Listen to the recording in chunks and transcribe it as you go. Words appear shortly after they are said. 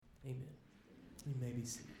You may be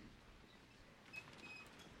seated.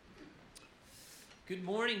 Good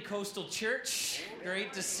morning, Coastal Church.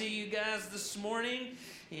 Great to see you guys this morning.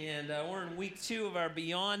 And we're in week 2 of our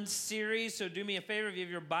Beyond series. So do me a favor, if you have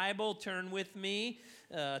your Bible, turn with me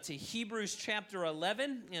to Hebrews chapter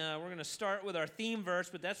 11. We're going to start with our theme verse,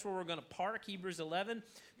 but that's where we're going to park, Hebrews 11.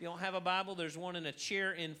 If you don't have a Bible, there's one in a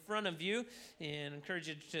chair in front of you. And I encourage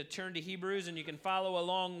you to turn to Hebrews, and you can follow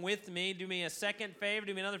along with me. Do me a second favor,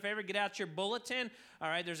 do me another favor, get out your bulletin. All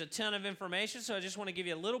right, there's a ton of information, so I just want to give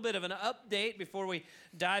you a little bit of an update before we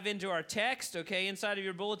dive into our text. Okay, inside of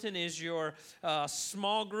your bulletin is your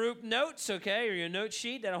small group notes, okay, or your note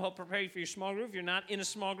sheet. That'll help prepare you for your small group. If you're not in a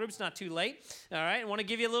small group, it's not too late. All right, I want to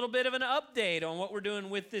give you a little bit of an update on what we're doing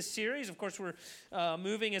with this series. Of course, we're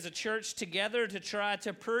moving as a church together to try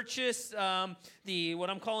to purchase what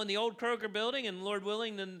I'm calling the old Kroger building, and Lord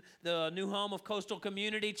willing, the new home of Coastal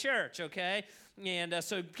Community Church, okay? And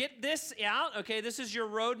so get this out, okay? This is your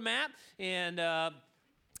roadmap, and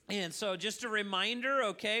so just a reminder,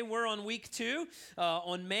 okay, we're on week 2.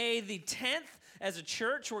 On May the 10th, as a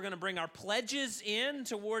church, we're going to bring our pledges in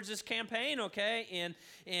towards this campaign, okay?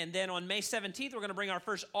 And then on May 17th, we're going to bring our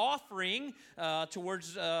first offering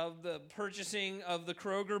towards the purchasing of the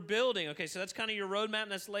Kroger building, okay? So that's kind of your roadmap,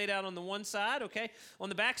 and that's laid out on the one side, okay? On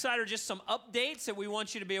the back side are just some updates that we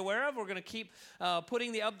want you to be aware of. We're going to keep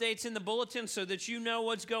putting the updates in the bulletin so that you know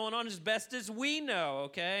what's going on as best as we know,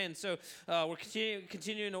 okay? And so we're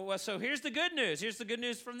continuing to, so here's the good news. Here's the good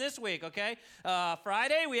news from this week, okay?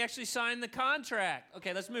 Friday, we actually signed the contract.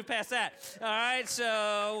 Okay, let's move past that. All right,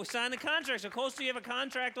 so we signed the contract. So Coastal, you have a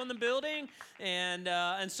contract on the building,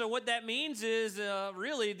 and so what that means is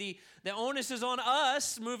really the onus is on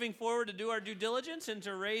us moving forward to do our due diligence and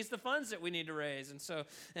to raise the funds that we need to raise, and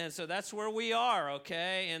so that's where we are.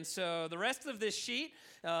 Okay, and so the rest of this sheet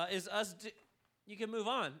is us. You can move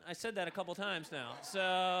on. I said that a couple times now,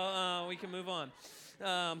 so we can move on.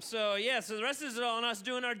 So the rest is on us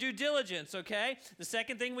doing our due diligence, okay? The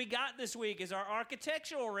second thing we got this week is our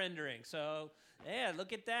architectural rendering. So, yeah,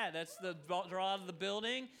 look at that. That's the draw of the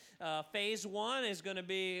building. Phase 1 is going to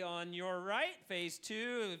be on your right. Phase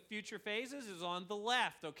 2, future phases, is on the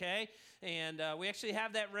left, okay? And we actually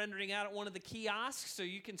have that rendering out at one of the kiosks, so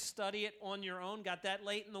you can study it on your own. Got that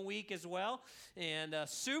late in the week as well. And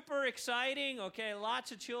super exciting, okay?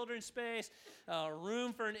 Lots of children's space,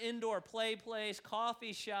 room for an indoor play place,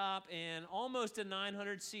 coffee shop, and almost a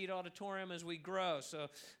 900-seat auditorium as we grow. So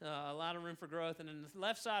a lot of room for growth. And then the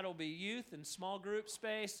left side will be youth and small group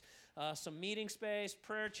space, some meeting space,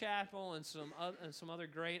 prayer chapel, and some other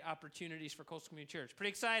great opportunities for Coastal Community Church. Pretty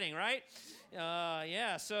exciting, right?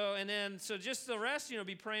 So just the rest,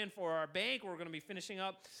 be praying for our bank. We're going to be finishing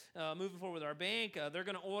up, moving forward with our bank. They're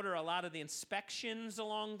going to order a lot of the inspections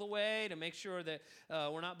along the way to make sure that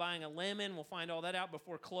we're not buying a lemon. We'll find all that out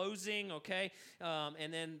before closing, okay?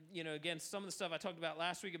 And then, again, some of the stuff I talked about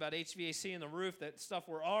last week about HVAC and the roof, that stuff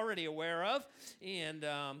we're already aware of.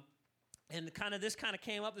 And this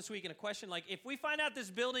came up this week in a question, like, if we find out this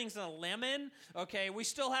building's a lemon, okay, we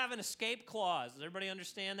still have an escape clause. Does everybody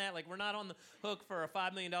understand that? Like, we're not on the hook for a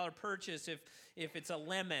 $5 million purchase if it's a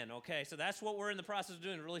lemon, okay? So that's what we're in the process of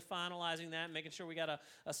doing, really finalizing that, making sure we got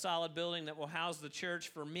a solid building that will house the church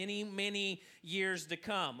for many, many years to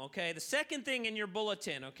come, okay? The second thing in your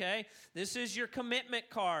bulletin, okay, this is your commitment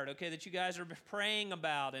card, okay, that you guys are praying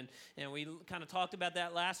about, and we kind of talked about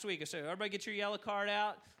that last week. So everybody get your yellow card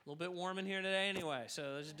out. A little bit warm in here today anyway,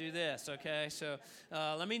 so let's do this, okay? So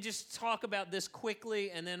let me just talk about this quickly,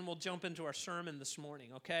 and then we'll jump into our sermon this morning,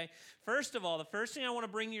 okay? First of all, the first thing I want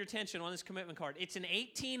to bring to your attention on this commitment card, it's an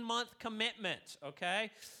 18-month commitment, okay?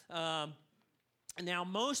 Now,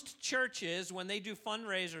 most churches, when they do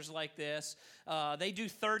fundraisers like this, they do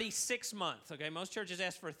 36 months, okay? Most churches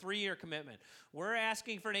ask for a 3-year commitment. We're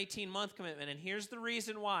asking for an 18-month commitment, and here's the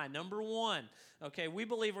reason why. Number one, okay, we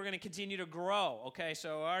believe we're going to continue to grow, okay?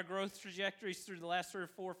 So our growth trajectories through the last 3 or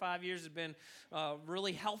 4 or 5 years have been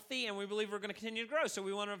really healthy, and we believe we're going to continue to grow. So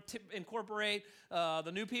we want to incorporate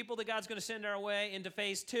the new people that God's going to send our way into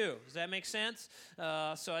phase 2. Does that make sense?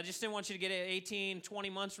 So I just didn't want you to get 18, 20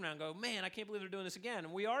 months from now and go, man, I can't believe they're doing this again.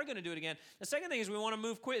 And we are going to do it again. The second thing is we want to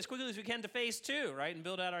move as quickly as we can to phase 2, right? And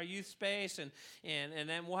build out our youth space, and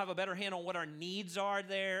then we'll have a better handle on what our needs are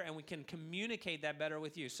there, and we can communicate that better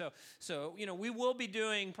with you. So we will be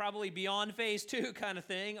doing probably beyond phase 2 kind of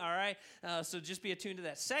thing, all right? So just be attuned to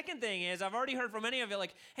that. Second thing is, I've already heard from many of you,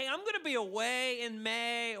 like, hey, I'm going to be away in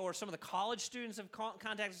May, or some of the college students have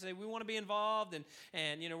contacted and say, we want to be involved, and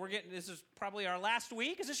we're getting, this is probably our last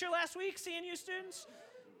week. Is this your last week, CNU students?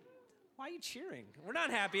 Why are you cheering? We're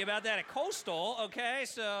not happy about that at Coastal, okay?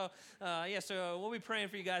 So, so we'll be praying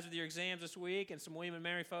for you guys with your exams this week, and some William and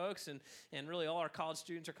Mary folks, and really all our college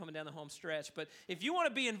students are coming down the home stretch. But if you want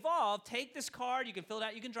to be involved, take this card. You can fill it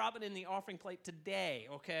out. You can drop it in the offering plate today,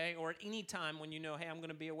 okay? Or at any time when you know, hey, I'm going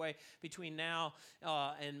to be away between now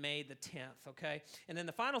and May the 10th, okay? And then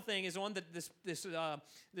the final thing is on this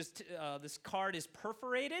card is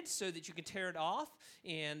perforated so that you can tear it off,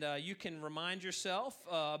 and you can remind yourself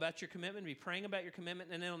about your commitment, be praying about your commitment.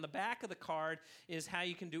 And then on the back of the card is how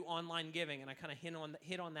you can do online giving, and I kind of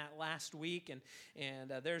hit on that last week,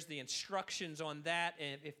 and there's the instructions on that,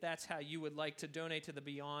 and if that's how you would like to donate to the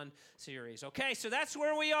Beyond series. Okay, so that's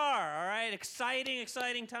where we are. All right,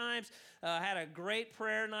 exciting times. Had a great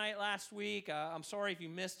prayer night last week. I'm sorry if you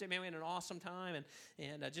missed it. Man, we had an awesome time,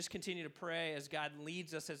 and just continue to pray as God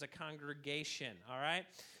leads us as a congregation. All right.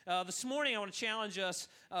 This morning, I want to challenge us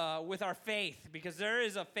with our faith, because there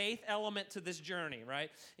is a faith element to this journey, right?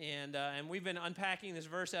 And we've been unpacking this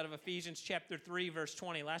verse out of Ephesians chapter 3, verse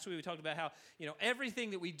 20. Last week, we talked about how,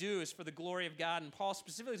 everything that we do is for the glory of God, and Paul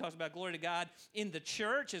specifically talks about glory to God in the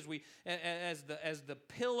church as the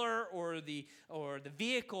pillar or the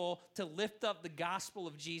vehicle to lift up the gospel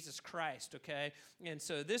of Jesus Christ, okay? And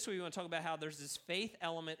so this week, we want to talk about how there's this faith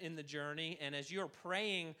element in the journey, and as you're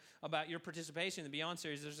praying about your participation in the Beyond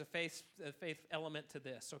series, there's a faith element to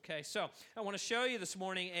this, okay? So I want to show you this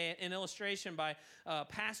morning an illustration by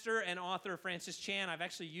pastor and author Francis Chan. I've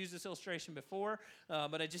actually used this illustration before,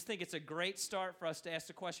 but I just think it's a great start for us to ask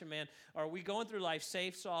the question, man, are we going through life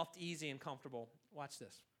safe, soft, easy, and comfortable? Watch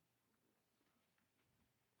this.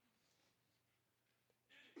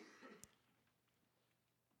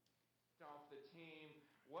 Off the team,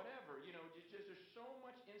 whatever, just there's so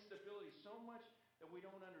much instability, so much that we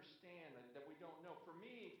don't understand, that we don't know. For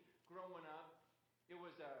me, growing up, it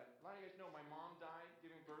was, a lot of you guys know my mom died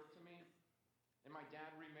giving birth to me, and my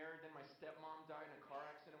dad remarried, then my stepmom died in a car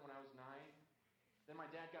accident when I was 9, then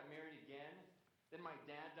my dad got married again, then my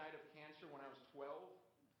dad died of cancer when I was 12,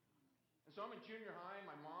 and so I'm in junior high,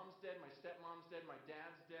 my mom's dead, my stepmom's dead, my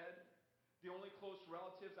dad's dead. The only close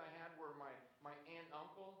relatives I had were my aunt and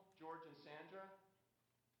uncle, George and Sandra,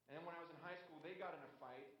 and then when I was in high school, they got in a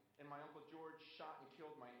fight, and my Uncle George shot and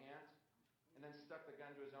killed my aunt, and then stuck the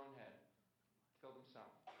gun to his own head. Killed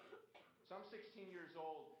himself. So I'm 16 years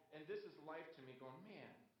old, and this is life to me, going,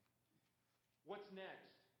 man, what's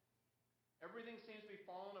next? Everything seems to be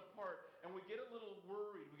falling apart, and we get a little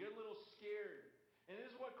worried, we get a little scared. And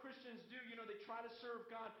this is what Christians do, they try to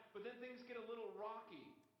serve God, but then things get a little rocky,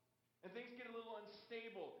 and things get a little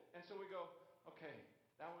unstable, and so we go, okay,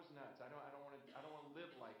 that was nuts. I don't want to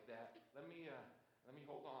live like that. Let me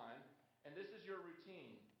hold on. And this is your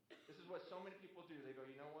routine. This is what so many people do. They go,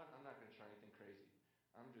 you know what? I'm not going to try anything crazy.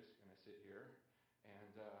 I'm just going to sit here,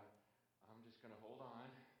 and I'm just going to hold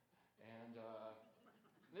on. And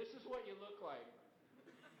this is what you look like.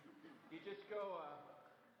 You just go,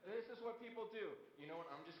 this is what people do. You know what?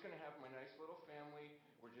 I'm just going to have my nice little family.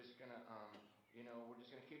 We're just going to, we're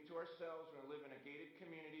just going to keep to ourselves. We're going to live in a gated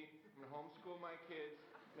community. I'm going to homeschool my kids,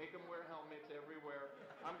 make them wear helmets everywhere.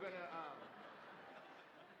 I'm going to, I'm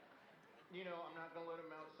not going to let them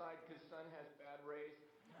outside because sun has bad rays.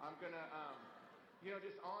 I'm going to,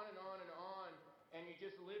 just on and on and on. And you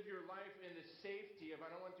just live your life in the safety of, I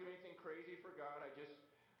don't want to do anything crazy for God. I just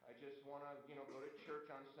want to, go to church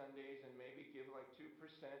on Sundays and maybe give like 2%.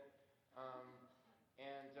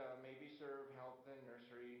 And maybe serve health and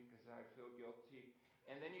nursery because I feel guilty.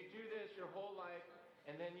 And then you do this your whole life,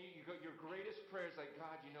 and then you go, your greatest prayer is like,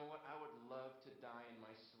 God, you know what? I would love to die in my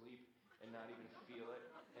sleep and not even feel it,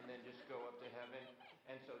 and then just go up to heaven.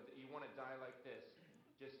 And so you want to die like this,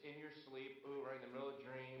 just in your sleep, right in the middle of a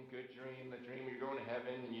dream, good dream, the dream you're going to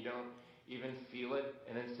heaven, and you don't even feel it,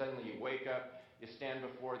 and then suddenly you wake up, you stand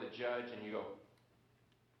before the judge, and you go,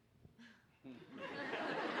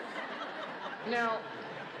 Now,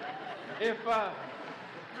 if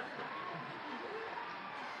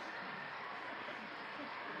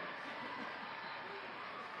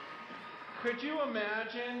could you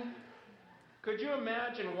imagine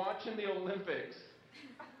watching the Olympics,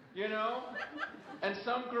 and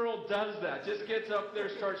some girl does that, just gets up there,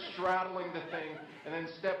 starts straddling the thing, and then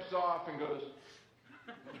steps off and goes,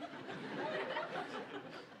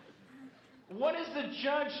 what is the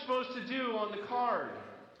judge supposed to do on the card?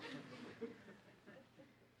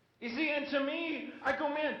 You see, and to me, I go,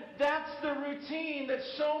 man, that's the routine that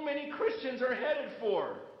so many Christians are headed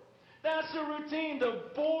for. That's the routine, the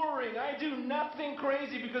boring, I do nothing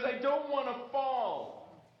crazy because I don't want to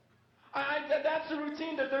fall. I that's the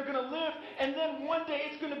routine that they're going to live. And then one day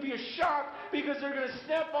it's going to be a shock because they're going to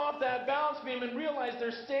step off that balance beam and realize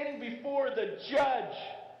they're standing before the judge.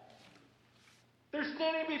 They're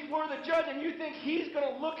standing before the judge, and you think he's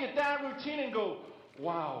going to look at that routine and go,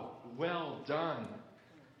 wow, well done.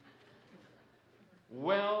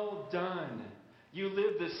 Well done. You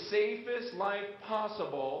lived the safest life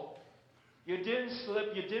possible. You didn't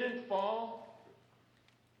slip. You didn't fall.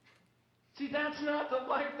 See, that's not the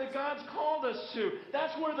life that God's called us to.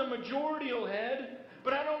 That's where the majority will head.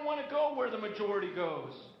 But I don't want to go where the majority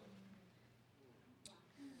goes.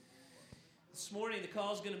 This morning, the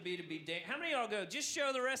call is going to be how many of y'all go, just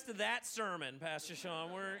show the rest of that sermon, Pastor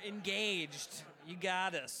Sean. We're engaged. You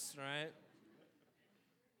got us, right? Let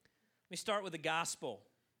me start with the gospel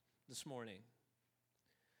this morning.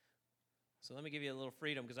 So let me give you a little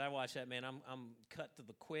freedom, because I watch that, man. I'm cut to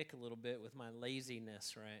the quick a little bit with my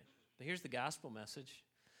laziness, right? But here's the gospel message.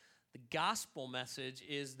 The gospel message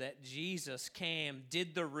is that Jesus came,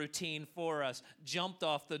 did the routine for us, jumped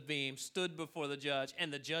off the beam, stood before the judge,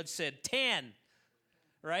 and the judge said 10,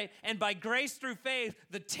 right? And by grace through faith,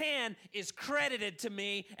 the 10 is credited to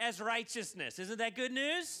me as righteousness. Isn't that good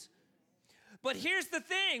news? But here's the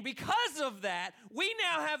thing. Because of that, we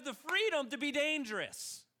now have the freedom to be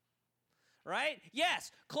dangerous. Right?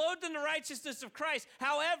 Yes, clothed in the righteousness of Christ.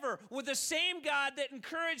 However, with the same God that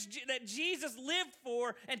encouraged, that Jesus lived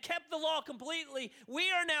for and kept the law completely, we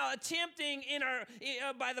are now attempting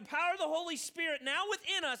by the power of the Holy Spirit, now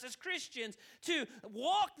within us as Christians, to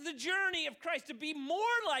walk the journey of Christ, to be more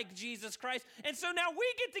like Jesus Christ. And so now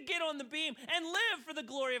we get on the beam and live for the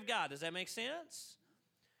glory of God. Does that make sense?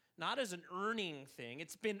 Not as an earning thing.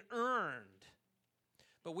 It's been earned.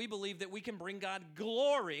 But we believe that we can bring God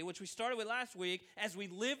glory, which we started with last week, as we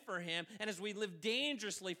live for him and as we live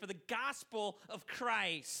dangerously for the gospel of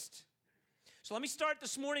Christ. So let me start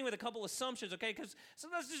this morning with a couple assumptions, okay? Because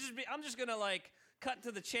I'm just going to cut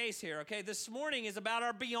to the chase here, okay? This morning is about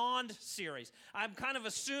our Beyond series. I'm kind of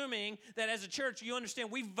assuming that as a church, you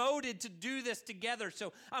understand we voted to do this together.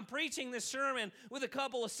 So I'm preaching this sermon with a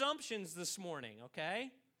couple assumptions this morning,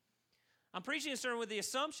 okay? I'm preaching a sermon with the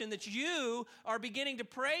assumption that you are beginning to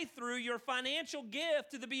pray through your financial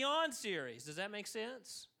gift to the Beyond series. Does that make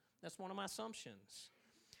sense? That's one of my assumptions.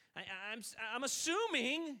 I'm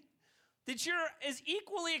assuming that you're as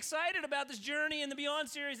equally excited about this journey in the Beyond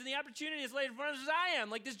series and the opportunity that's laid in front of us as I am.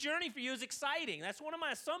 Like, this journey for you is exciting. That's one of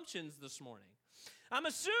my assumptions this morning. I'm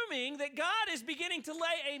assuming that God is beginning to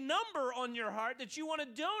lay a number on your heart that you want to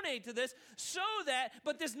donate to this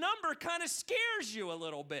but this number kind of scares you a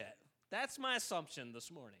little bit. That's my assumption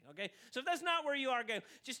this morning, okay? So if that's not where you are,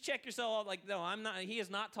 just check yourself out no, I'm not. He is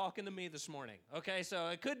not talking to me this morning, okay? So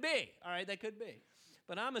it could be, all right? That could be.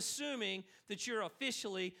 But I'm assuming that you're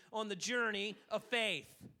officially on the journey of faith.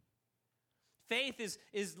 Faith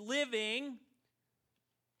is living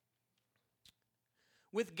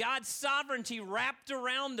with God's sovereignty wrapped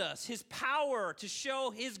around us, his power to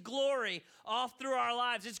show his glory all through our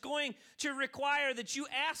lives. It's going to require that you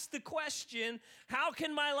ask the question, how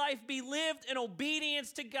can my life be lived in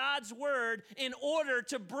obedience to God's word in order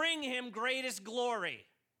to bring him greatest glory?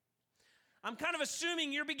 I'm kind of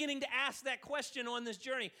assuming you're beginning to ask that question on this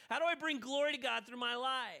journey. How do I bring glory to God through my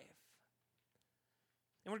life?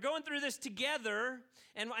 And we're going through this together,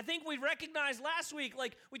 and I think we recognized last week,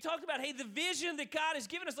 we talked about, hey, the vision that God has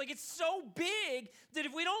given us, it's so big that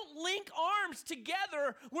if we don't link arms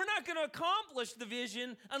together, we're not going to accomplish the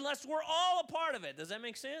vision unless we're all a part of it. Does that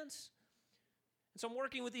make sense? And so I'm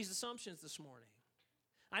working with these assumptions this morning.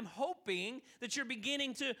 I'm hoping that you're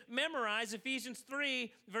beginning to memorize Ephesians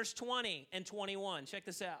 3, verse 20 and 21. Check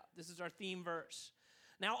this out. This is our theme verse.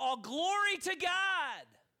 Now, all glory to God.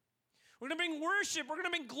 We're going to bring worship. We're going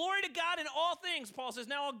to bring glory to God in all things, Paul says.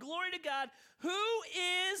 Now, all glory to God, who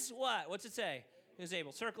is what? What's it say? Who's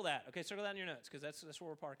able. Circle that. Okay, circle that in your notes, because that's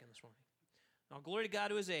where we're parking this morning. Now, glory to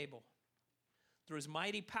God who is able, through his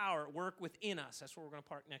mighty power at work within us. That's where we're going to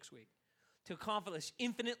park next week. To accomplish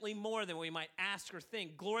infinitely more than we might ask or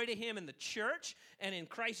think. Glory to him in the church and in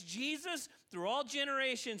Christ Jesus through all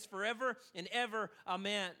generations, forever and ever.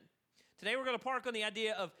 Amen. Today we're going to park on the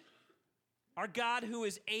idea of our God who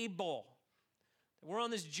is able. We're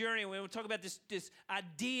on this journey, and we're going to talk about this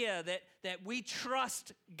idea that we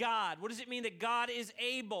trust God. What does it mean that God is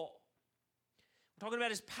able? We're talking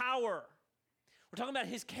about his power. We're talking about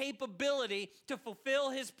his capability to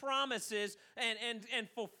fulfill his promises and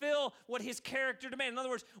fulfill what his character demands. In other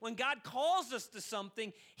words, when God calls us to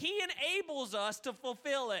something, he enables us to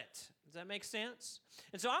fulfill it. Does that make sense?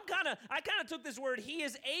 And so I kind of took this word, he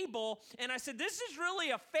is able, and I said, this is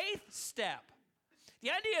really a faith step. The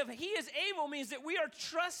idea of he is able means that we are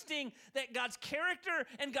trusting that God's character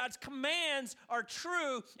and God's commands are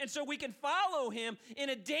true, and so we can follow him in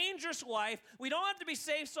a dangerous life. We don't have to be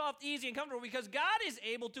safe, soft, easy, and comfortable because God is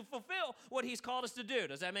able to fulfill what he's called us to do.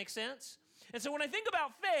 Does that make sense? And so when I think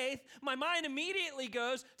about faith, my mind immediately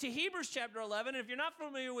goes to Hebrews chapter 11. And if you're not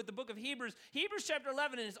familiar with the book of Hebrews, Hebrews chapter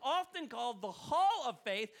 11 is often called the Hall of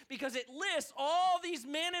Faith because it lists all these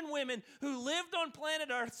men and women who lived on planet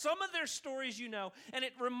Earth, some of their stories you know, and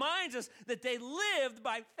it reminds us that they lived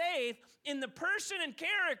by faith in the person and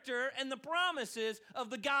character and the promises of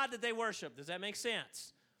the God that they worship. Does that make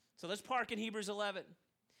sense? So let's park in Hebrews 11.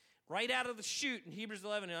 Right out of the chute in Hebrews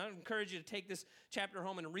 11, and I encourage you to take this chapter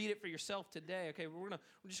home and read it for yourself today. Okay, we're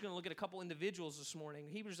just going to look at a couple individuals this morning.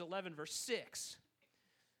 Hebrews 11, verse 6.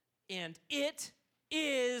 And it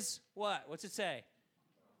is what? What's it say?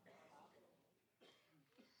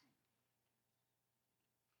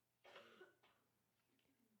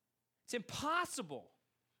 It's impossible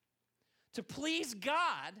to please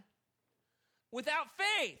God without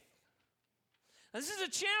faith. Now, this is a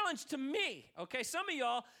challenge to me, okay? Some of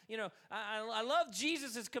y'all, I love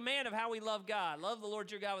Jesus' command of how we love God. Love the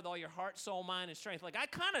Lord your God with all your heart, soul, mind, and strength. Like, I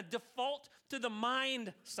kind of default to the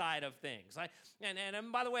mind side of things.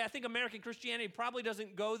 And by the way, I think American Christianity probably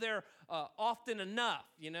doesn't go there often enough.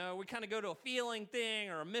 We kind of go to a feeling thing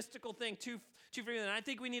or a mystical thing too frequently. And I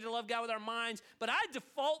think we need to love God with our minds, but I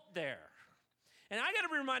default there. And I got to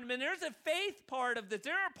be reminded, man, there's a faith part of this.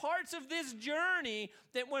 There are parts of this journey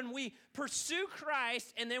that when we pursue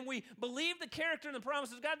Christ and then we believe the character and the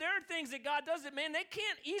promises of God, there are things that God does that, man, they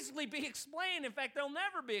can't easily be explained. In fact, they'll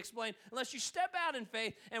never be explained unless you step out in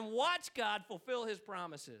faith and watch God fulfill his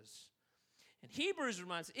promises. And Hebrews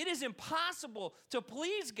reminds us, it is impossible to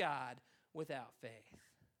please God without faith.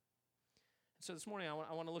 So this morning, I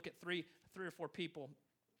want to look at three or four people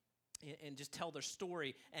and just tell their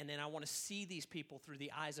story, and then I want to see these people through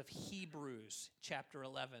the eyes of Hebrews chapter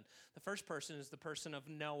 11. The first person is the person of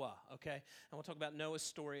Noah, okay? And we'll talk about Noah's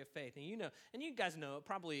story of faith. And you guys know,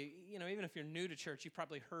 probably, even if you're new to church, you've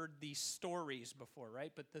probably heard these stories before,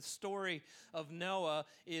 right? But the story of Noah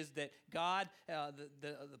is that God,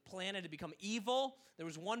 the planet had become evil. There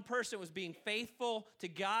was one person that was being faithful to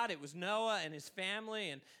God. It was Noah and his family,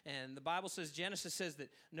 and the Bible says, Genesis says that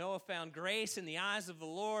Noah found grace in the eyes of the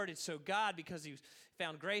Lord, and so God, because he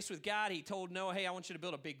found grace with God, he told Noah, hey, I want you to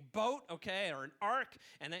build a big boat, okay, or an ark,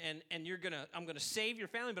 and I'm gonna save your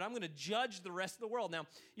family, but I'm gonna judge the rest of the world. Now,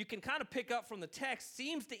 you can kind of pick up from the text,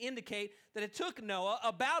 seems to indicate that it took Noah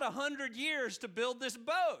about 100 years to build this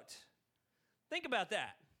boat. Think about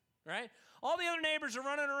that, right? All the other neighbors are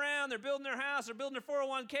running around, they're building their house, they're building their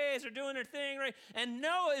 401ks, they're doing their thing, right? And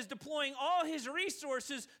Noah is deploying all his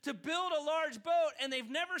resources to build a large boat, and they've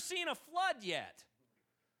never seen a flood yet.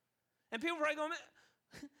 And people are probably going,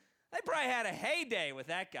 they probably had a heyday with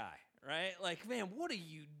that guy, right? Like, man, what are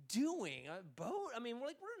you doing? A boat? I mean, we're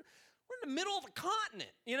in the middle of a continent.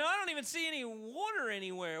 I don't even see any water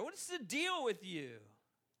anywhere. What's the deal with you?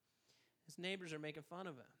 His neighbors are making fun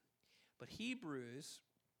of him. But Hebrews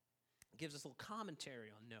gives us a little commentary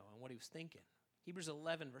on Noah and what he was thinking. Hebrews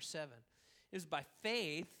 11, verse 7. It was by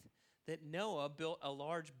faith that Noah built a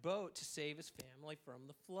large boat to save his family from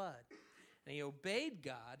the flood. And he obeyed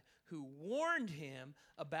God, who warned him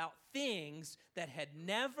about things that had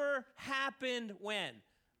never happened when?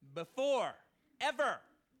 Before. Ever.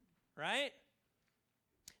 Right?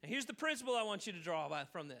 Now here's the principle I want you to draw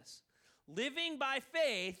from this. Living by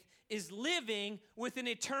faith is living with an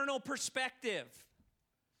eternal perspective.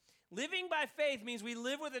 Living by faith means we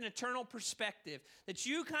live with an eternal perspective. That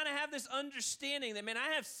you kind of have this understanding that, man,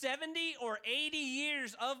 I have 70 or 80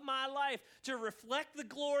 years of my life to reflect the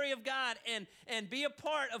glory of God and be a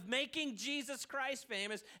part of making Jesus Christ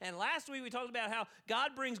famous. And last week we talked about how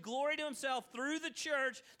God brings glory to himself through the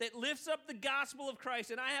church that lifts up the gospel of Christ.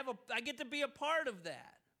 And I get to be a part of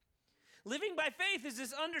that. Living by faith is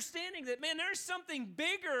this understanding that, man, there's something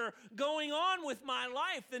bigger going on with my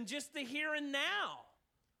life than just the here and now.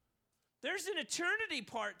 There's an eternity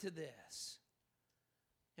part to this.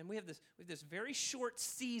 And we have this very short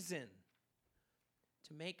season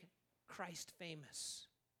to make Christ famous.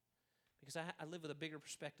 Because I live with a bigger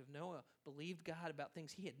perspective. Noah believed God about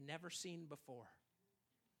things he had never seen before.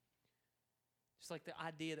 It's like the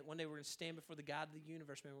idea that one day we're going to stand before the God of the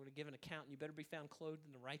universe, man, we're going to give an account, and you better be found clothed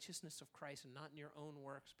in the righteousness of Christ and not in your own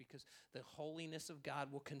works, because the holiness of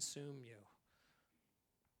God will consume you.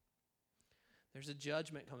 There's a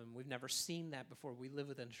judgment coming. We've never seen that before. We live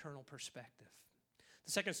with an eternal perspective.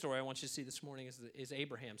 The second story I want you to see this morning is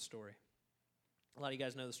Abraham's story. A lot of you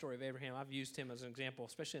guys know the story of Abraham. I've used him as an example,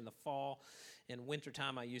 especially in the fall and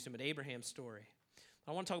wintertime. I use him at Abraham's story.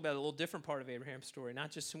 I want to talk about a little different part of Abraham's story,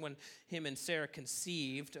 not just when him and Sarah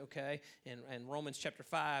conceived, okay, and Romans chapter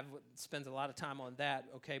 5 spends a lot of time on that,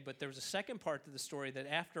 okay, but there was a second part to the story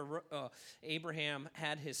that after Abraham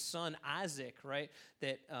had his son Isaac, right,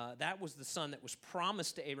 that was the son that was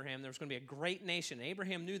promised to Abraham. There was going to be a great nation.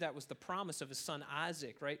 Abraham knew that was the promise of his son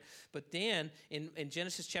Isaac, right, but then in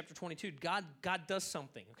Genesis chapter 22, God does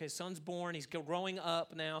something, okay, son's born, he's growing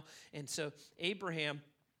up now, and so Abraham,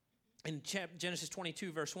 in Genesis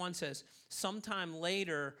 22, verse 1 says, sometime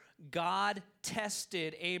later, God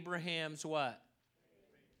tested Abraham's what?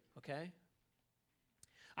 Okay?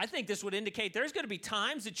 I think this would indicate there's going to be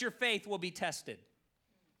times that your faith will be tested.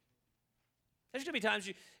 There's going to be times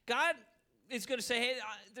God is going to say, hey,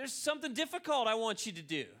 there's something difficult I want you to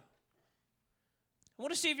do. I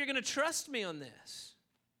want to see if you're going to trust me on this.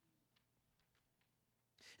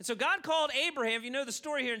 And so God called Abraham, if you know the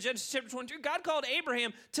story here in Genesis chapter 22, God called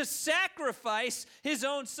Abraham to sacrifice his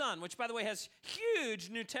own son, which, by the way, has huge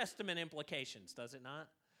New Testament implications, does it not?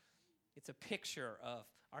 It's a picture of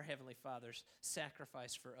our Heavenly Father's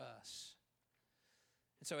sacrifice for us.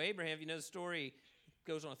 And so Abraham, if you know the story,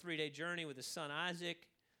 goes on a 3-day journey with his son Isaac.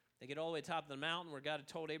 They get all the way to the top of the mountain where God had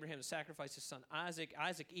told Abraham to sacrifice his son Isaac.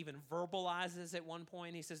 Isaac even verbalizes at one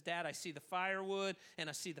point. He says, Dad, I see the firewood and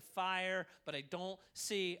I see the fire, but I don't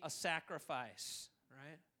see a sacrifice,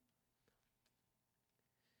 right?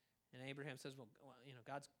 And Abraham says, well, you know,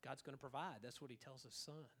 God's going to provide. That's what he tells his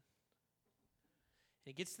son. And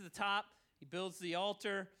he gets to the top, he builds the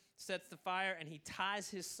altar, sets the fire, and he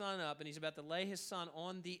ties his son up, and he's about to lay his son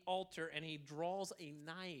on the altar, and he draws a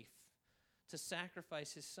knife to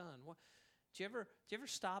sacrifice his son. Do you ever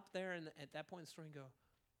stop there and at that point in the story and go,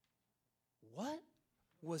 what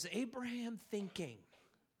was Abraham thinking,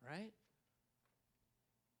 right?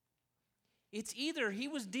 It's either he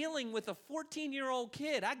was dealing with a 14-year-old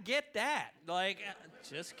kid. I get that. Like,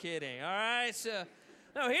 just kidding. All right, so,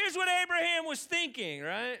 no, here's what Abraham was thinking,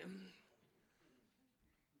 right?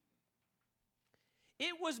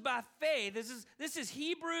 It was by faith. This is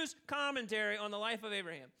Hebrews commentary on the life of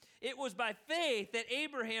Abraham. It was by faith that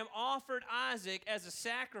Abraham offered Isaac as a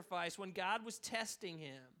sacrifice when God was testing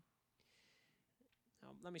him. Now,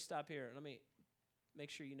 let me stop here. Let me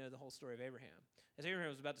make sure you know the whole story of Abraham. As Abraham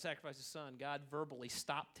was about to sacrifice his son, God verbally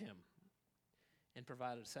stopped him and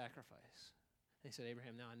provided a sacrifice. And he said,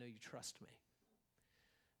 Abraham, now I know you trust me.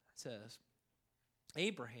 It says,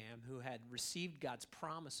 Abraham, who had received God's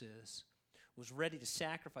promises, was ready to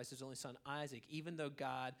sacrifice his only son Isaac, even though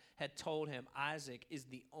God had told him Isaac is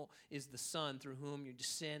the son through whom your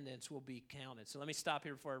descendants will be counted. So let me stop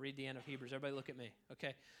here before I read the end of Hebrews. Everybody look at me,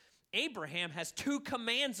 okay? Abraham has two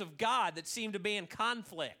commands of God that seem to be in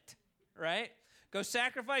conflict, right? Go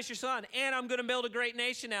sacrifice your son, and I'm going to build a great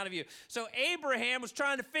nation out of you. So Abraham was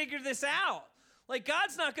trying to figure this out. Like,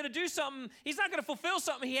 God's not going to do something, he's not going to fulfill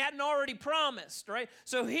something he hadn't already promised, right?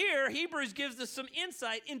 So here, Hebrews gives us some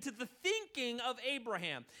insight into the thinking of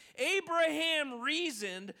Abraham. Abraham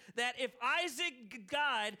reasoned that if Isaac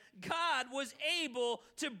died, God was able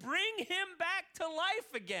to bring him back to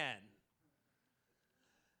life again.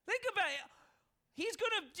 Think about it. He's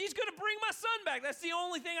going to bring my son back. That's the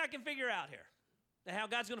only thing I can figure out here. That how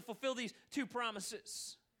God's going to fulfill these two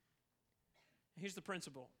promises. Here's the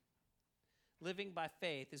principle. Living by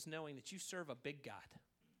faith is knowing that you serve a big God.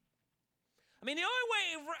 I mean, the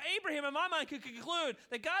only way Abraham, in my mind, could conclude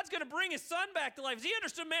that God's going to bring his son back to life is he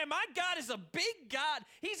understood, man, my God is a big God.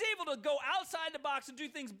 He's able to go outside the box and do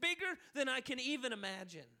things bigger than I can even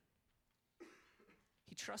imagine.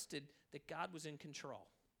 He trusted that God was in control.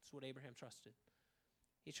 That's what Abraham trusted.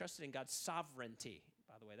 He trusted in God's sovereignty.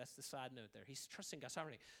 By the way, that's the side note there. He's trusting God's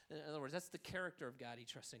sovereignty. In other words, that's the character of God he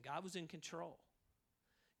trusts in. God was in control.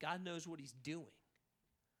 God knows what he's doing.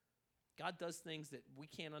 God does things that we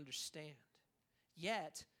can't understand.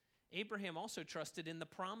 Yet, Abraham also trusted in the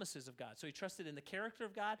promises of God. So he trusted in the character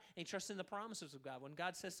of God, and he trusted in the promises of God. When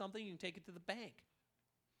God says something, you can take it to the bank.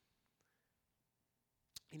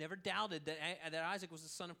 He never doubted that Isaac was the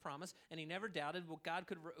son of promise, and he never doubted what God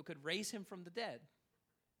could raise him from the dead.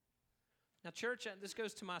 Now, church, this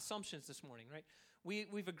goes to my assumptions this morning, right?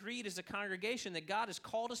 We've agreed as a congregation that God has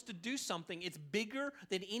called us to do something. It's bigger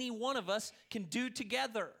than any one of us can do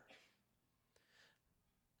together.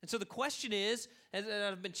 And so the question is, as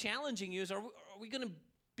I've been challenging you, is are we going to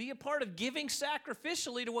be a part of giving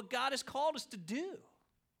sacrificially to what God has called us to do?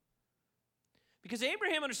 Because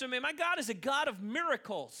Abraham understood, man, my God is a God of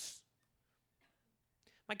miracles.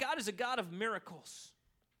 My God is a God of miracles.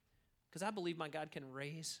 Because I believe my God can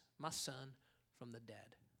raise my son from the dead.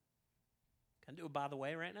 Can I do it by the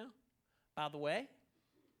way right now? By the way,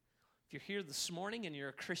 if you're here this morning and you're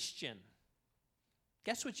a Christian,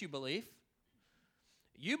 Guess what you believe?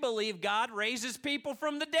 You believe God raises people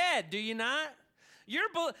from the dead, do you not?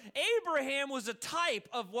 Abraham was a type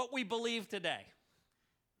of what we believe today.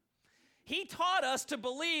 He taught us to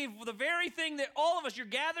believe the very thing that all of us, you're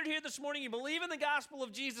gathered here this morning, you believe in the gospel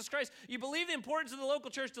of Jesus Christ. You believe the importance of the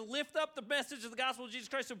local church to lift up the message of the gospel of Jesus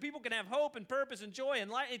Christ so people can have hope and purpose and joy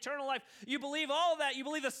and eternal life. You believe all of that. You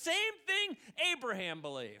believe the same thing Abraham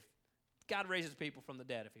believed. God raises people from the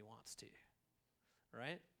dead if he wants to,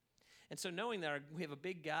 right? And so knowing that we have a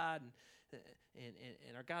big God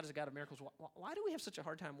and our God is a God of miracles, why do we have such a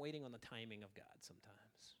hard time waiting on the timing of God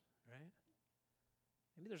sometimes, right?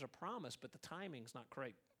 Maybe there's a promise, but the timing's not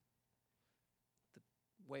quite the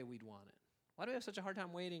way we'd want it. Why do we have such a hard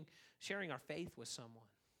time waiting, sharing our faith with someone?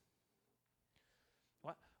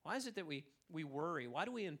 Why is it that we worry? Why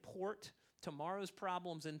do we import tomorrow's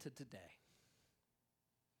problems into today?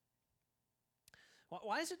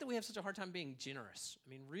 Why is it that we have such a hard time being generous? I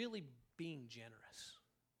mean, really being generous.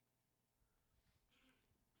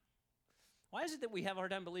 Why is it that we have a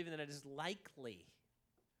hard time believing that it is likely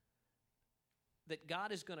that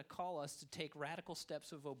God is going to call us to take radical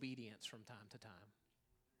steps of obedience from time to time?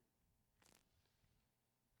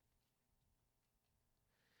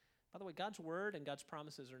 By the way, God's word and God's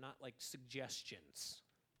promises are not like suggestions,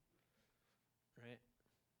 right?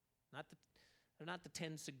 They're not the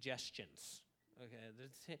 10 suggestions.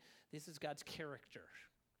 Okay, this is God's character.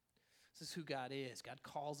 This is who God is. God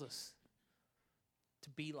calls us to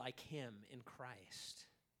be like him in Christ.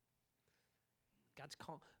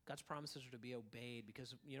 God's promises are to be obeyed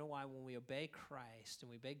because you know why? When we obey Christ and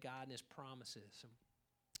we obey God and his promises,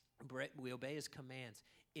 and we obey his commands,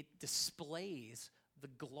 it displays the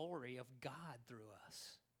glory of God through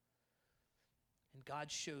us. And God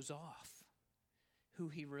shows off who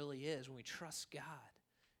he really is when we trust God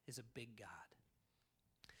is a big God.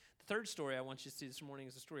 The third story I want you to see this morning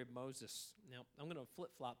is the story of Moses. Now, I'm going to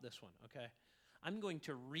flip-flop this one, okay? I'm going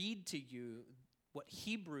to read to you what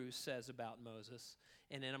Hebrews says about Moses,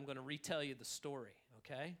 and then I'm going to retell you the story,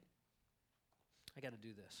 okay? I got to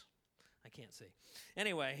do this. I can't see.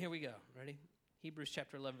 Anyway, here we go. Ready? Hebrews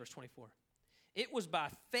chapter 11, verse 24. It was by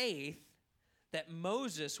faith that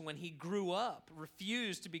Moses, when he grew up,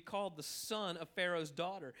 refused to be called the son of Pharaoh's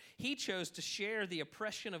daughter. He chose to share the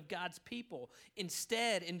oppression of God's people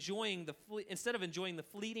instead of enjoying the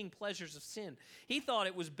fleeting pleasures of sin. He thought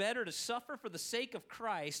it was better to suffer for the sake of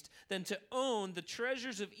Christ than to own the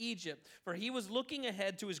treasures of Egypt, for he was looking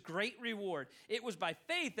ahead to his great reward. It was by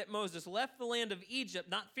faith that Moses left the land of Egypt,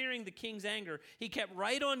 not fearing the king's anger. He kept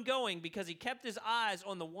right on going because he kept his eyes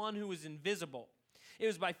on the one who was invisible. It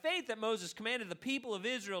was by faith that Moses commanded the people of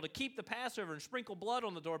Israel to keep the Passover and sprinkle blood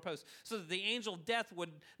on the doorposts so that the angel of death would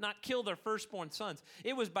not kill their firstborn sons.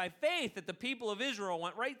 It was by faith that the people of Israel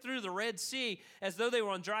went right through the Red Sea as though they were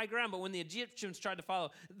on dry ground, but when the Egyptians tried to follow,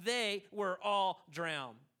 they were all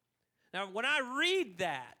drowned. Now, when I read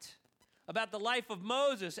that about the life of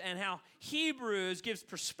Moses and how Hebrews gives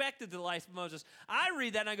perspective to the life of Moses, I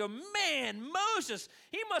read that and I go, man, Moses,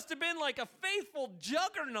 he must have been like a faithful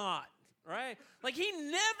juggernaut. Right? Like he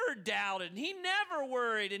never doubted, and he never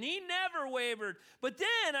worried, and he never wavered. But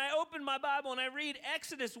then I open my Bible and I read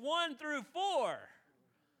Exodus 1 through 4.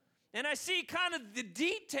 And I see kind of the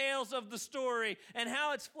details of the story and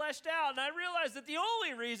how it's fleshed out. And I realize that the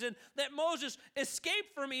only reason that Moses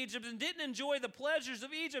escaped from Egypt and didn't enjoy the pleasures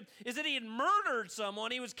of Egypt is that he had murdered someone.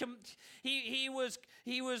 Word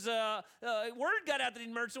got out that he'd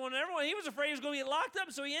murdered someone, and everyone, he was afraid he was going to get locked up.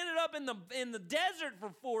 So he ended up in the desert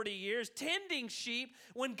for 40 years tending sheep.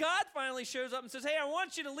 When God finally shows up and says, hey, I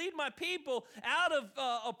want you to lead my people out of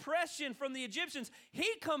oppression from the Egyptians, he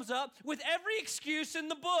comes up with every excuse in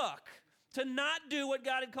the book to not do what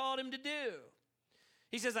God had called him to do.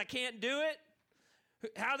 He says, I can't do it.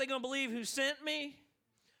 How are they going to believe who sent me?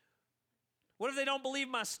 What if they don't believe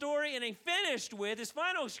my story? And he finished with, his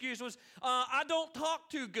final excuse was, I don't talk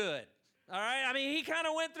too good. All right? I mean, he kind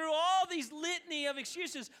of went through all these litany of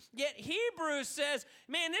excuses. Yet Hebrews says,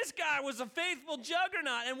 man, this guy was a faithful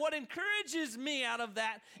juggernaut. And what encourages me out of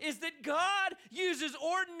that is that God uses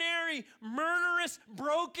ordinary, murderous,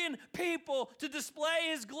 broken people to display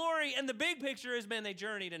his glory. And the big picture is, man, they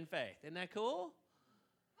journeyed in faith. Isn't that cool?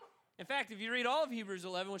 In fact, if you read all of Hebrews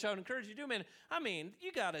 11, which I would encourage you to do, man, I mean,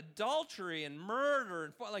 you got adultery and murder.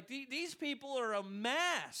 And like these people are a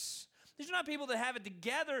mess. These are not people that have it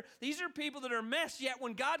together. These are people that are a mess. Yet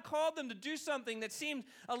when God called them to do something that seemed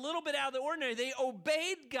a little bit out of the ordinary, they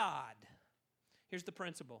obeyed God. Here's the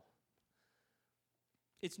principle.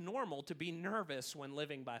 It's normal to be nervous when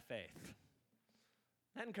living by faith. Isn't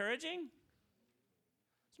that encouraging?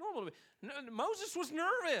 It's normal to be. Moses was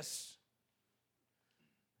nervous.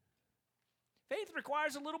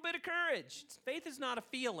 requires a little bit of courage. Faith is not a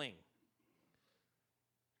feeling.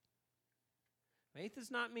 Faith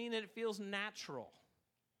does not mean that it feels natural.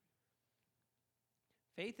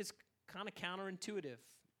 Faith is kind of counterintuitive.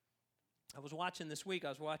 I was watching this week,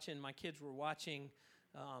 my kids were watching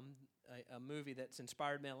a movie that's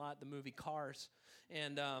inspired me a lot, the movie Cars.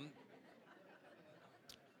 And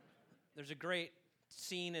there's a great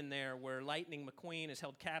scene in there where Lightning McQueen is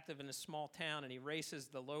held captive in a small town, and he races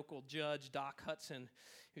the local judge, Doc Hudson,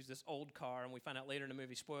 who's this old car, and we find out later in the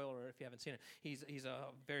movie, spoiler if you haven't seen it, he's a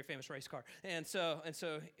very famous race car. And so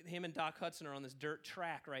him and Doc Hudson are on this dirt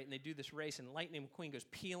track, right, and they do this race, and Lightning McQueen goes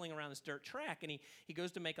peeling around this dirt track, and he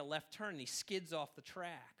goes to make a left turn, and he skids off the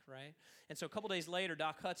track, right? And so a couple days later,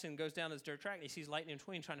 Doc Hudson goes down this dirt track, and he sees Lightning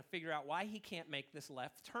McQueen trying to figure out why he can't make this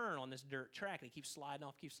left turn on this dirt track, and he keeps sliding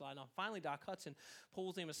off. Finally, Doc Hudson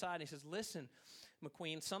pulls him aside, and he says, listen,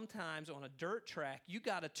 McQueen, sometimes on a dirt track, you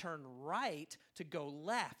got to turn right to go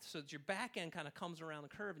left so that your back end kind of comes around the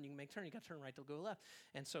curve and you can make a turn. You got to turn right to go left.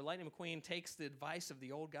 And so Lightning McQueen takes the advice of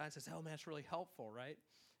the old guy and says, oh, man, it's really helpful, right?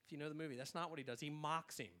 If you know the movie, that's not what he does. He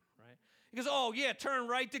mocks him, right? He goes, oh, yeah, turn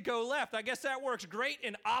right to go left. I guess that works great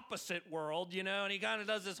in opposite world, you know, and he kind of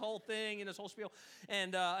does this whole thing and this whole spiel.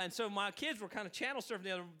 And so my kids were kind of channel surfing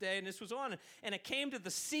the other day, and this was on, and it came to the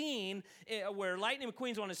scene where Lightning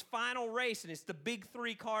McQueen's on his final race, and it's the big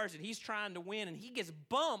three cars, and he's trying to win, and he gets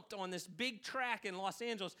bumped on this big track in Los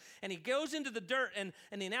Angeles, and he goes into the dirt, and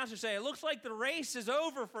the announcers say, it looks like the race is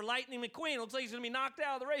over for Lightning McQueen. It looks like he's going to be knocked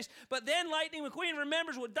out of the race. But then Lightning McQueen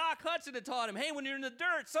remembers what Doc Hudson had taught him. Hey, when you're in the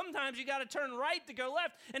dirt, sometimes you got to turn right to go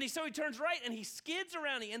left. And so he turns right, and he skids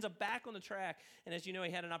around. He ends up back on the track. And as you know,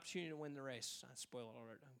 he had an opportunity to win the race. Spoiler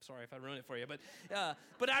alert. I'm sorry if I ruined it for you.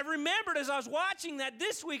 But I remembered as I was watching that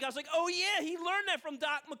this week, I was like, oh, yeah, he learned that from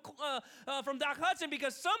Doc Hudson,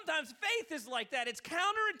 because sometimes faith is like that. It's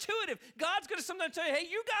counterintuitive. God's going to sometimes tell you, hey,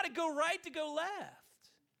 you got to go right to go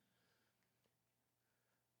left.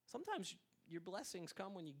 Sometimes your blessings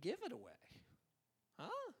come when you give it away.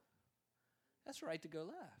 Huh? That's right to go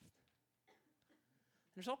left.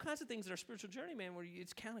 There's all kinds of things in our spiritual journey, man, where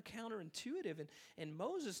it's kind of counterintuitive, and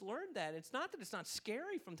Moses learned that. It's not that it's not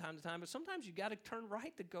scary from time to time, but sometimes you got to turn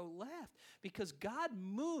right to go left, because God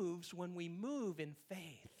moves when we move in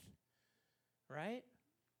faith, right?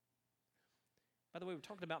 By the way, we're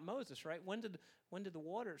talking about Moses, right? When did the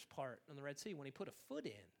waters part on the Red Sea? When he put a foot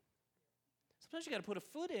in. Sometimes you got to put a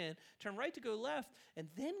foot in, turn right to go left, and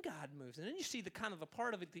then God moves. And then you see the kind of a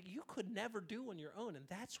part of it that you could never do on your own, and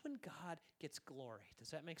that's when God gets glory.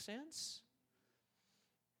 Does that make sense?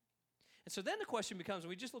 And so then the question becomes,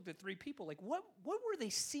 we just looked at three people, like what were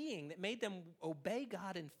they seeing that made them obey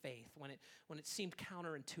God in faith when it seemed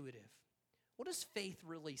counterintuitive? What does faith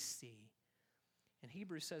really see? And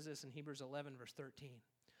Hebrews says this in Hebrews 11, verse 13.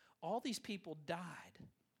 All these people died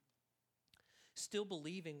still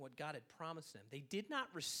believing what God had promised them. They did not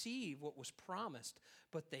receive what was promised,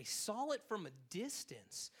 but they saw it from a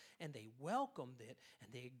distance, and they welcomed it,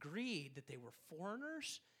 and they agreed that they were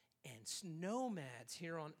foreigners and nomads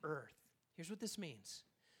here on earth. Here's what this means.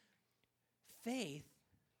 Faith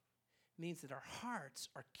means that our hearts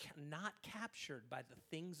are not captured by the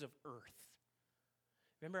things of earth.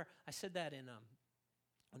 Remember, I said that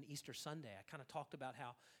on Easter Sunday. I kind of talked about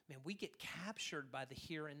how, man, we get captured by the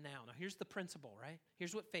here and now. Now, here's the principle, right?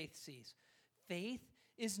 Here's what faith sees. Faith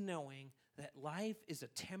is knowing that life is a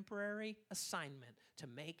temporary assignment to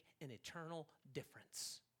make an eternal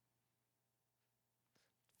difference.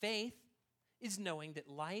 Faith is knowing that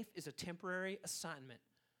life is a temporary assignment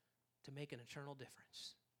to make an eternal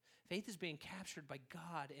difference. Faith is being captured by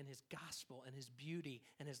God and His gospel and His beauty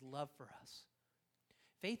and His love for us.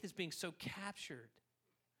 Faith is being so captured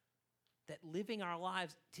that living our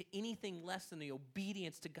lives to anything less than the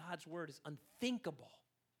obedience to God's word is unthinkable,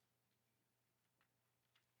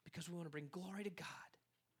 because we want to bring glory to God,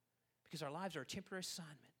 because our lives are a temporary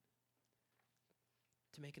assignment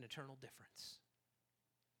to make an eternal difference.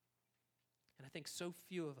 And I think so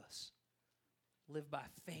few of us live by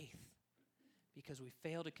faith because we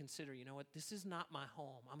fail to consider, you know what, this is not my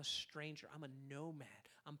home. I'm a stranger. I'm a nomad.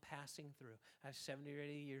 I'm passing through. I have 70 or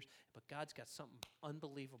 80 years, but God's got something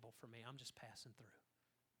unbelievable for me. I'm just passing through.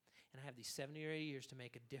 And I have these 70 or 80 years to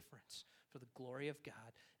make a difference for the glory of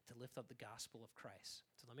God, to lift up the gospel of Christ.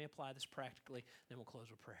 So let me apply this practically, then we'll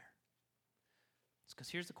close with prayer. It's because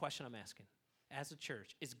here's the question I'm asking. As a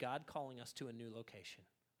church, is God calling us to a new location?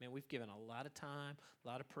 Man, we've given a lot of time, a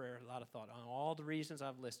lot of prayer, a lot of thought on all the reasons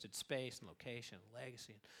I've listed: space and location, and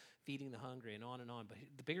legacy, and feeding the hungry, and on and on. But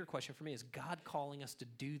the bigger question for me is God calling us to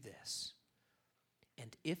do this?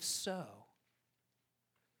 And if so,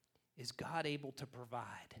 is God able to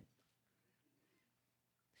provide?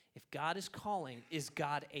 God is calling, is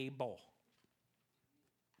God able?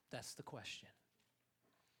 That's the question.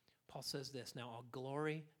 Paul says this, now all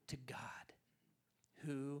glory to God,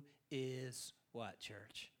 who is what,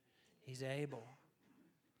 church? He's able.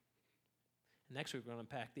 Next week, we're going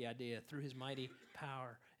to unpack the idea through his mighty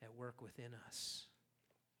power at work within us.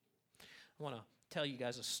 I want to tell you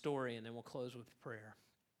guys a story, and then we'll close with prayer.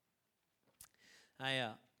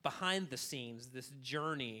 Behind the scenes, this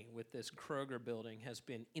journey with this Kroger building has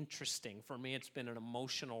been interesting. For me, it's been an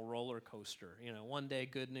emotional roller coaster. You know, one day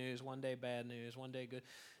good news, one day bad news, one day good.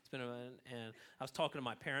 And I was talking to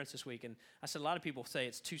my parents this week, and I said a lot of people say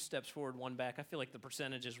it's 2 steps forward, 1 back. I feel like the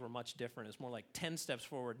percentages were much different. It's more like 10 steps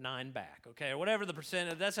forward, 9 back, okay? Or whatever the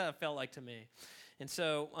percentage, that's how it felt like to me. And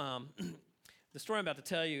so the story I'm about to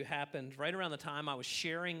tell you happened right around the time I was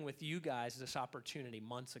sharing with you guys this opportunity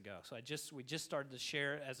months ago. So we just started to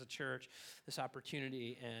share as a church this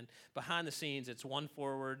opportunity, and behind the scenes, it's 1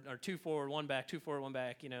 forward or 2 forward, 1 back, 2 forward, 1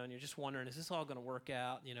 back. You know, and you're just wondering, is this all going to work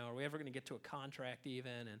out? You know, are we ever going to get to a contract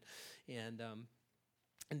even? And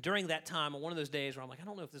during that time, on one of those days where I'm like, I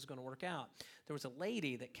don't know if this is going to work out, there was a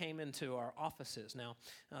lady that came into our offices. Now,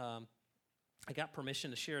 I got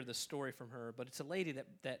permission to share this story from her, but it's a lady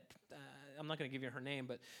that I'm not going to give you her name,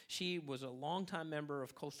 but she was a longtime member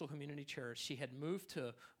of Coastal Community Church. She had moved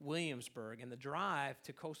to Williamsburg, and the drive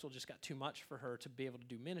to Coastal just got too much for her to be able to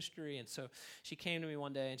do ministry. And so she came to me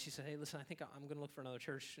one day, and she said, hey, listen, I think I'm going to look for another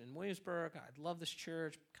church in Williamsburg. I love this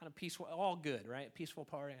church, kind of peaceful, all good, right? Peaceful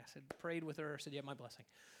party. I said, prayed with her. I said, yeah, my blessing.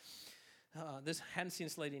 Hadn't seen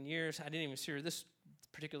this lady in years. I didn't even see her this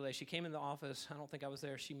particular day. She came in the office. I don't think I was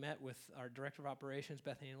there. She met with our director of operations,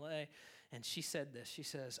 Bethany Lay, and she said this. She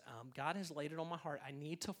says, God has laid it on my heart. I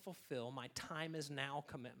need to fulfill my time is now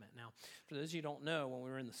commitment. Now, for those of you who don't know, when we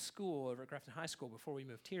were in the school over at Grafton High School before we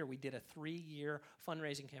moved here, we did a 3-year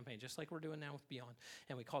fundraising campaign, just like we're doing now with Beyond,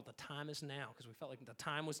 and we called it the time is now because we felt like the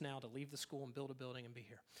time was now to leave the school and build a building and be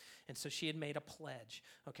here. And so she had made a pledge,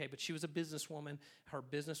 okay, but she was a businesswoman. Her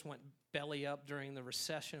business went belly up during the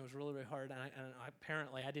recession. It was really, really hard, and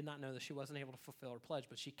apparently I did not know that she wasn't able to fulfill her pledge,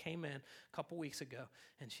 but she came in a couple weeks ago,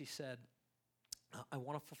 and she said,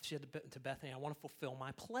 she said to Bethany, I want to fulfill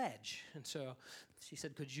my pledge. And so she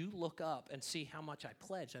said, could you look up and see how much I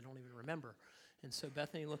pledged? I don't even remember. And so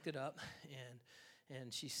Bethany looked it up,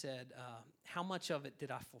 and she said, how much of it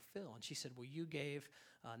did I fulfill? And she said, well, you gave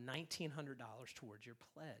 $1,900 towards your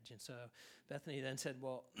pledge. And so Bethany then said,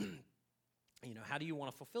 well, you know, how do you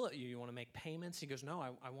want to fulfill it? You want to make payments? He goes, no,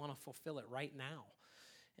 I want to fulfill it right now.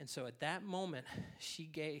 And so at that moment, she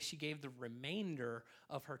gave the remainder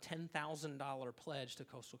of her $10,000 pledge to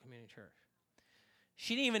Coastal Community Church.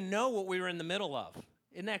 She didn't even know what we were in the middle of.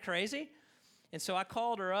 Isn't that crazy? And so I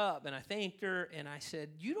called her up, and I thanked her, and I said,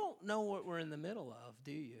 you don't know what we're in the middle of,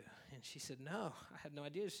 do you? And she said, no, I had no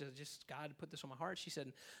idea. She said, just God put this on my heart. She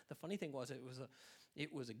said, the funny thing was it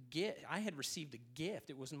was a gift. I had received a gift.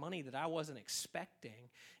 It was money that I wasn't expecting.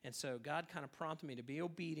 And so God kind of prompted me to be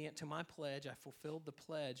obedient to my pledge. I fulfilled the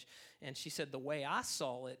pledge. And she said the way I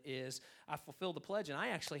saw it is I fulfilled the pledge, and I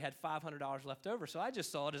actually had $500 left over. So I just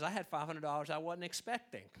saw it as I had $500 I wasn't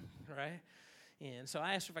expecting, right? And so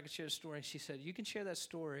I asked her if I could share the story, and she said, you can share that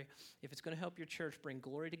story if it's going to help your church bring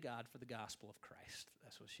glory to God for the gospel of Christ.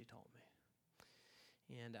 That's what she told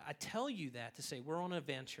me. And I tell you that to say we're on an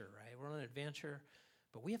adventure, right? We're on an adventure,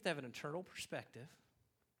 but we have to have an eternal perspective.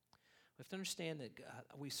 We have to understand that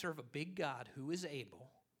we serve a big God who is able.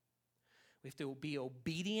 We have to be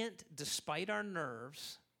obedient despite our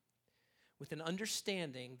nerves with an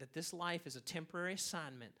understanding that this life is a temporary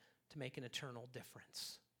assignment to make an eternal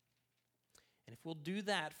difference. And if we'll do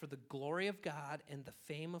that for the glory of God and the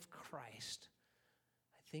fame of Christ,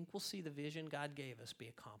 I think we'll see the vision God gave us be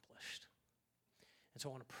accomplished. And so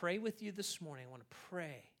I want to pray with you this morning. I want to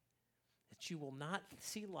pray that you will not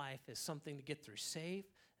see life as something to get through safe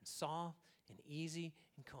and soft and easy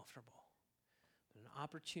and comfortable, but an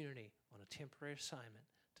opportunity on a temporary assignment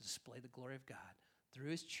to display the glory of God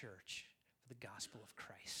through his church for the gospel of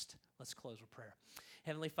Christ. Let's close with prayer.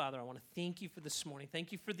 Heavenly Father, I want to thank you for this morning.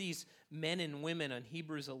 Thank you for these men and women on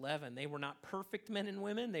Hebrews 11. They were not perfect men and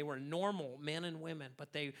women. They were normal men and women,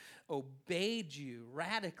 but they obeyed you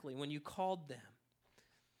radically when you called them.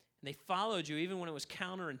 And they followed you even when it was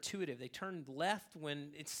counterintuitive. They turned left when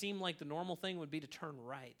it seemed like the normal thing would be to turn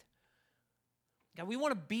right. God, we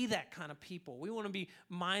want to be that kind of people. We want to be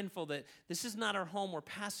mindful that this is not our home. We're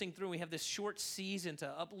passing through. We have this short season to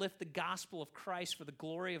uplift the gospel of Christ for the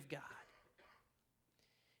glory of God.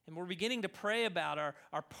 And we're beginning to pray about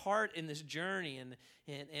our part in this journey.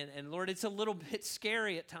 And Lord, it's a little bit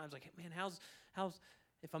scary at times. Like, man, how's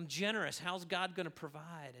if I'm generous, how's God going to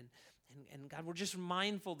provide? And God, we're just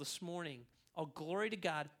mindful this morning, oh, glory to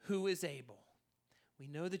God who is able. We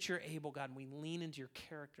know that you're able, God, and we lean into your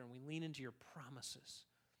character and we lean into your promises.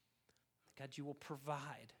 God, you will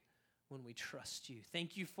provide when we trust you.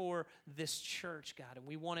 Thank you for this church, God, and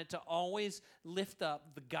we want it to always lift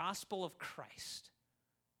up the gospel of Christ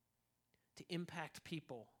to impact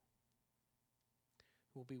people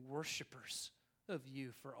who will be worshipers of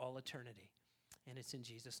you for all eternity. And it's in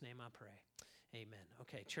Jesus' name I pray. Amen.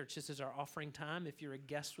 Okay, church, this is our offering time. If you're a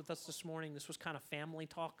guest with us this morning, this was kind of family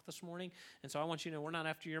talk this morning, and so I want you to know we're not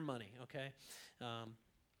after your money, okay?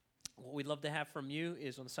 What we'd love to have from you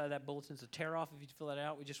is on the side of that bulletin is a tear-off. If you fill that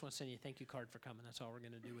out, we just want to send you a thank you card for coming. That's all we're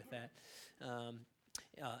going to do with that.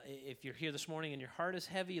 If you're here this morning and your heart is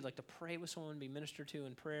heavy, you'd like to pray with someone, be ministered to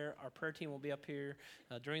in prayer, our prayer team will be up here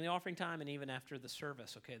during the offering time and even after the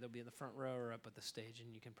service, okay? They'll be in the front row or up at the stage,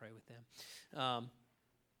 and you can pray with them.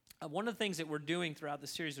 One of the things that we're doing throughout the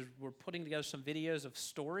series is we're putting together some videos of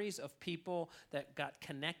stories of people that got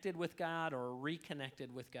connected with God or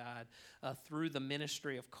reconnected with God through the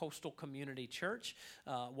ministry of Coastal Community Church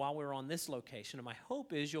while we're on this location. And my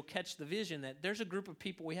hope is you'll catch the vision that there's a group of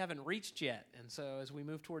people we haven't reached yet. And so as we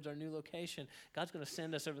move towards our new location, God's going to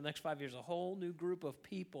send us over the next 5 years a whole new group of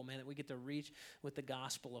people, man, that we get to reach with the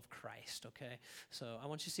gospel of Christ, okay? So I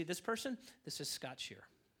want you to see this person. This is Scott Shear.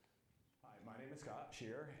 My name is Scott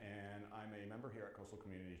Shear, and I'm a member here at Coastal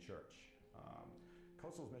Community Church.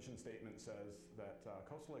 Coastal's mission statement says that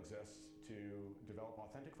Coastal exists to develop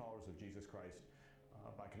authentic followers of Jesus Christ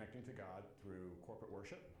by connecting to God through corporate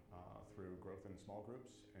worship, through growth in small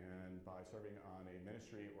groups, and by serving on a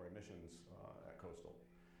ministry or a missions at Coastal.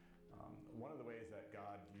 One of the ways that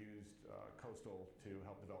God used Coastal to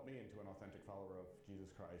help develop me into an authentic follower of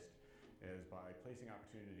Jesus Christ is by placing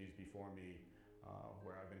opportunities before me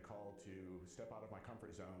where I've been called to step out of my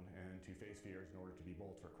comfort zone and to face fears in order to be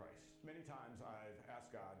bold for Christ. Many times I've asked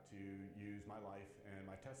God to use my life and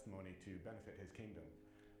my testimony to benefit His kingdom.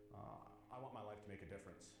 I want my life to make a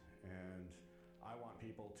difference, and I want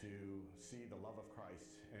people to see the love of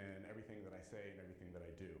Christ in everything that I say and everything that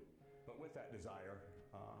I do. But with that desire,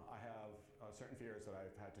 I have certain fears that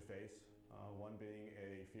I've had to face, one being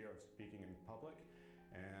a fear of speaking in public,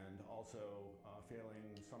 and also feeling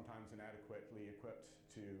sometimes inadequately equipped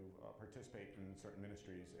to participate in certain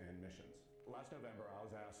ministries and missions. Last November, I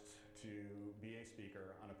was asked to be a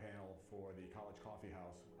speaker on a panel for the College Coffee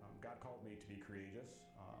House. God called me to be courageous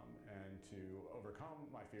and to overcome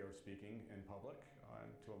my fear of speaking in public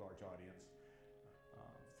to a large audience.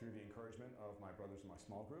 Through the encouragement of my brothers in my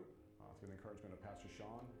small group, through the encouragement of Pastor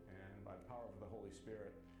Sean, and by the power of the Holy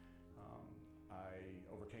Spirit, I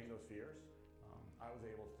overcame those fears. I was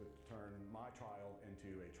able to turn my trial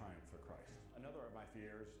into a triumph for Christ. Another of my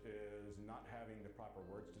fears is not having the proper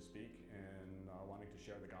words to speak and wanting to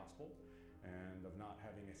share the gospel, and of not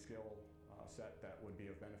having a skill set that would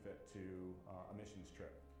be of benefit to a missions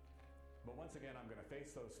trip. But once again, I'm going to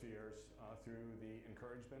face those fears through the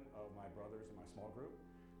encouragement of my brothers in my small group,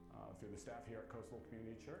 through the staff here at Coastal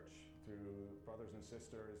Community Church, through brothers and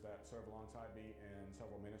sisters that serve alongside me in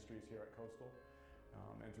several ministries here at Coastal,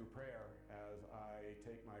 and through prayer as I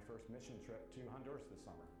take my first mission trip to Honduras this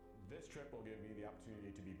summer. This trip will give me the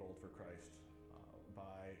opportunity to be bold for Christ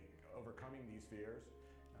by overcoming these fears,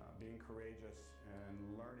 being courageous, and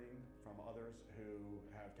learning from others who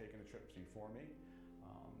have taken the trips before me,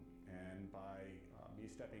 and by me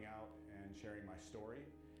stepping out and sharing my story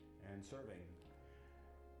and serving.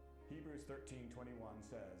 Hebrews 13:21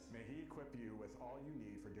 says, "May He equip you with all you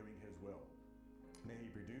need for doing His will. May He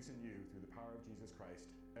produce in you, through the power of Jesus Christ,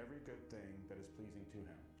 every good thing that is pleasing to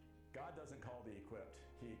Him." God doesn't call the equipped,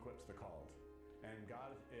 He equips the called. And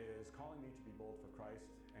God is calling me to be bold for Christ,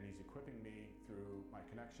 and He's equipping me through my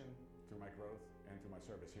connection, through my growth, and through my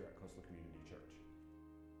service here at Coastal Community Church.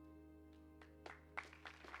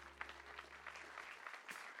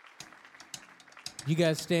 You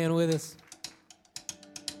guys stand with us.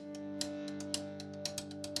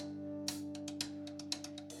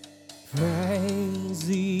 Praise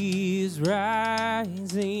is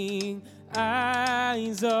rising,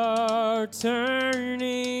 eyes are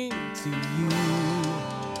turning to you.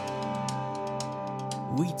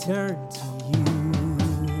 We turn to you.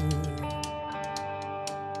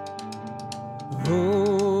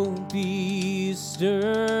 Hope is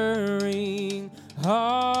stirring,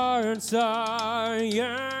 hearts are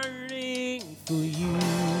yearning for you.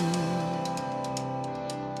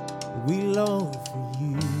 We long for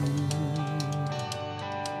you.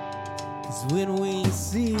 When we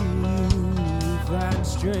see you, we find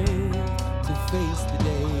strength to face the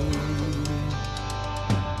day.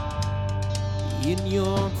 In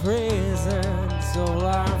your presence, all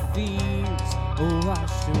our fears are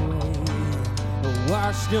washed away,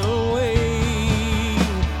 washed away.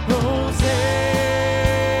 Hosanna,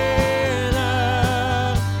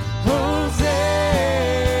 Hosanna,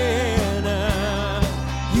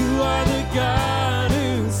 you are the God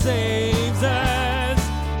who saves us,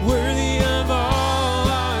 worthy of all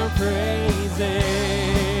our praises.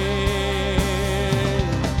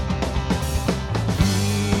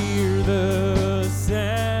 Hear the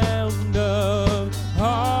sound of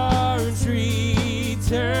hearts returning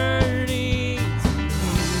to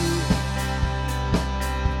you.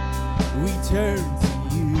 We turn to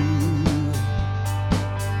you.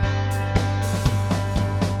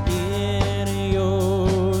 In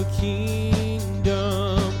your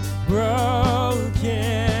kingdom, broken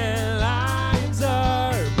lives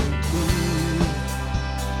are renewed.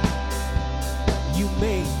 You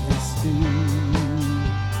make us new.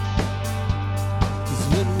 'Cause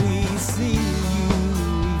when we see you,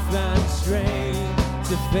 we find strength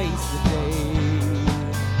to face the day.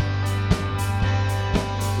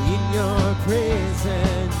 In your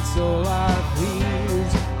presence, all our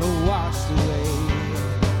fears are washed away,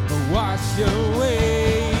 washed away.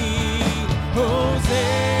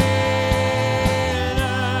 Hosanna,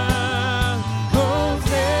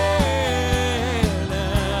 Hosanna,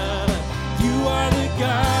 you are the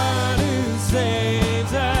God who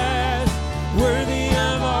saves us, worthy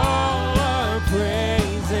of all our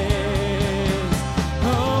praises.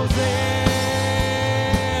 Hosanna,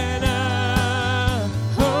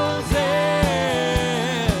 Hosanna,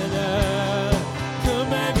 come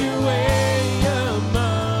have your way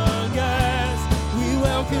among us. We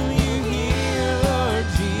welcome you here, Lord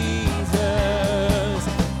Jesus.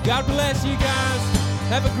 God bless you guys.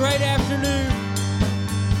 Have a great afternoon.